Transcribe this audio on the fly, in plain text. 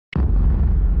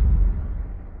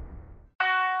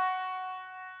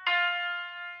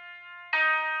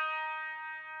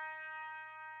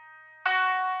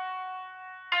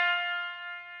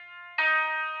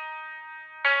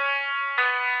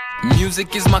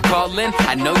Music is my calling,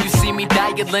 I know you see me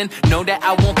dialing. Know that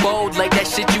I won't fold like that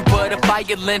shit you put a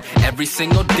violin. Every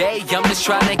single day, I'm just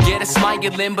trying to get a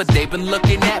smiling. But they've been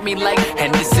looking at me like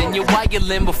Henderson, you're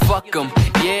violin. But fuck them,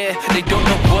 yeah, they don't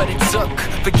know what it took.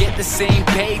 Forget the same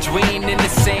page, we ain't in the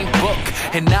same book.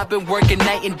 And I've been working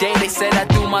night and day, they said I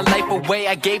threw my life away.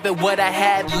 I gave it what I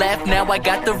had left, now I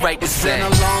got the right to say. It's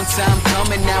been a long time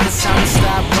coming, now it's time to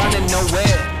stop running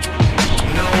nowhere.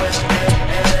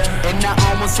 And I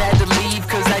almost had to leave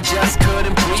cause I just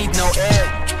couldn't breathe, no air.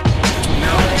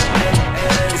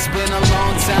 It's been a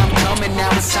long time coming, now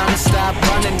it's time to stop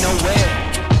running nowhere.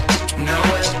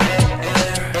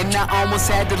 And I almost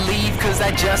had to leave cause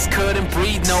I just couldn't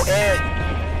breathe, no air.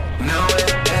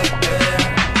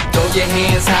 Throw your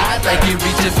hands high like you're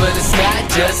reaching for the sky.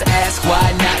 Just ask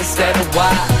why not instead of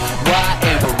why.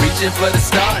 And we're reaching for the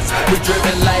stars, we're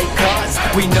driven like cars.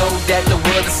 We know that the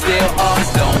world is still ours.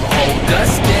 Don't hold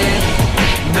us down,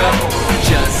 no,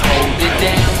 just hold it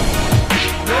down.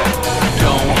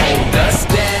 Don't hold us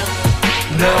down,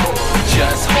 no,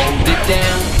 just hold it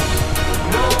down.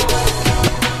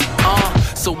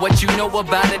 So what you know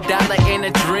about $1 and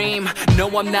a dream? No,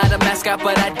 I'm not a mascot,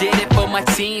 but I did it for my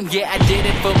team. Yeah, I did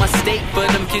it for my state, for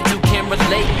them kids who can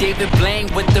relate. David Blaine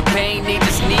with the pain, they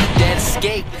just need that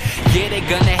escape. Yeah, they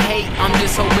gonna hate, I'm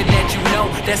just hoping that you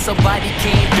know that somebody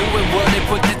can't do it. Well, they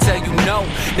put to tell you no.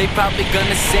 They probably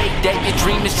gonna say that your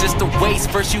dream is just a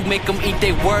waste. First you make them eat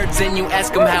their words, and you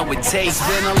ask them how it tastes. It's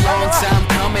been a long time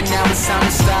coming, now it's time to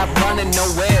stop running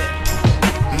nowhere.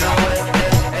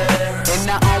 And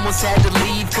I almost had to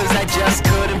leave cause I just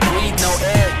couldn't breathe, no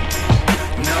air.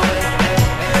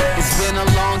 It's been a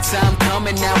long time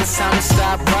coming, now it's time to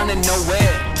stop running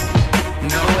nowhere.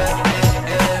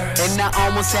 And I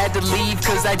almost had to leave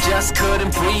cause I just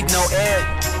couldn't breathe, no air.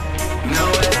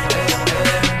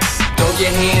 Throw your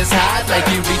hands high like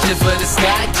you're reaching for the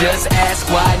sky. Just ask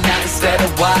why not instead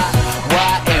of why.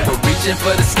 And we're reaching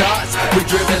for the stars, we're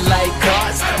driven like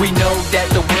cars. We know that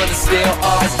the world is still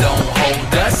ours. Don't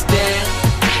hold us down,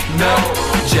 no,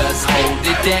 just hold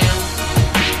it down.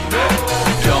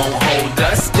 Don't hold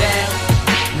us down,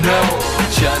 no,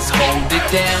 just hold it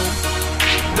down.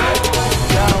 Go,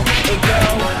 it go.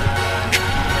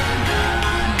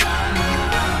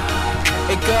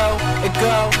 It go, it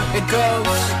go, it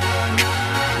goes.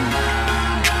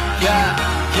 Yeah,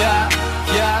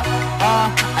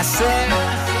 I said.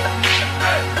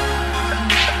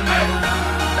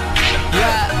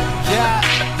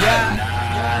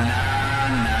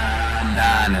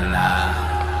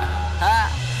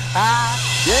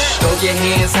 Throw your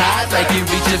hands high like you're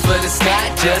reaching for the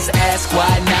sky. Just ask why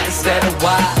not instead of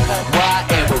why.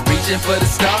 And we're reaching for the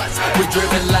stars, we're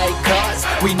driven like cars.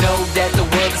 We know that the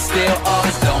world is still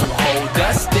ours. Don't hold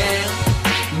us down,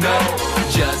 no,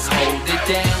 just hold it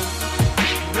down.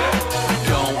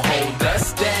 Don't hold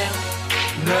us down,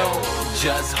 no,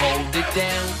 just hold it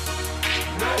down.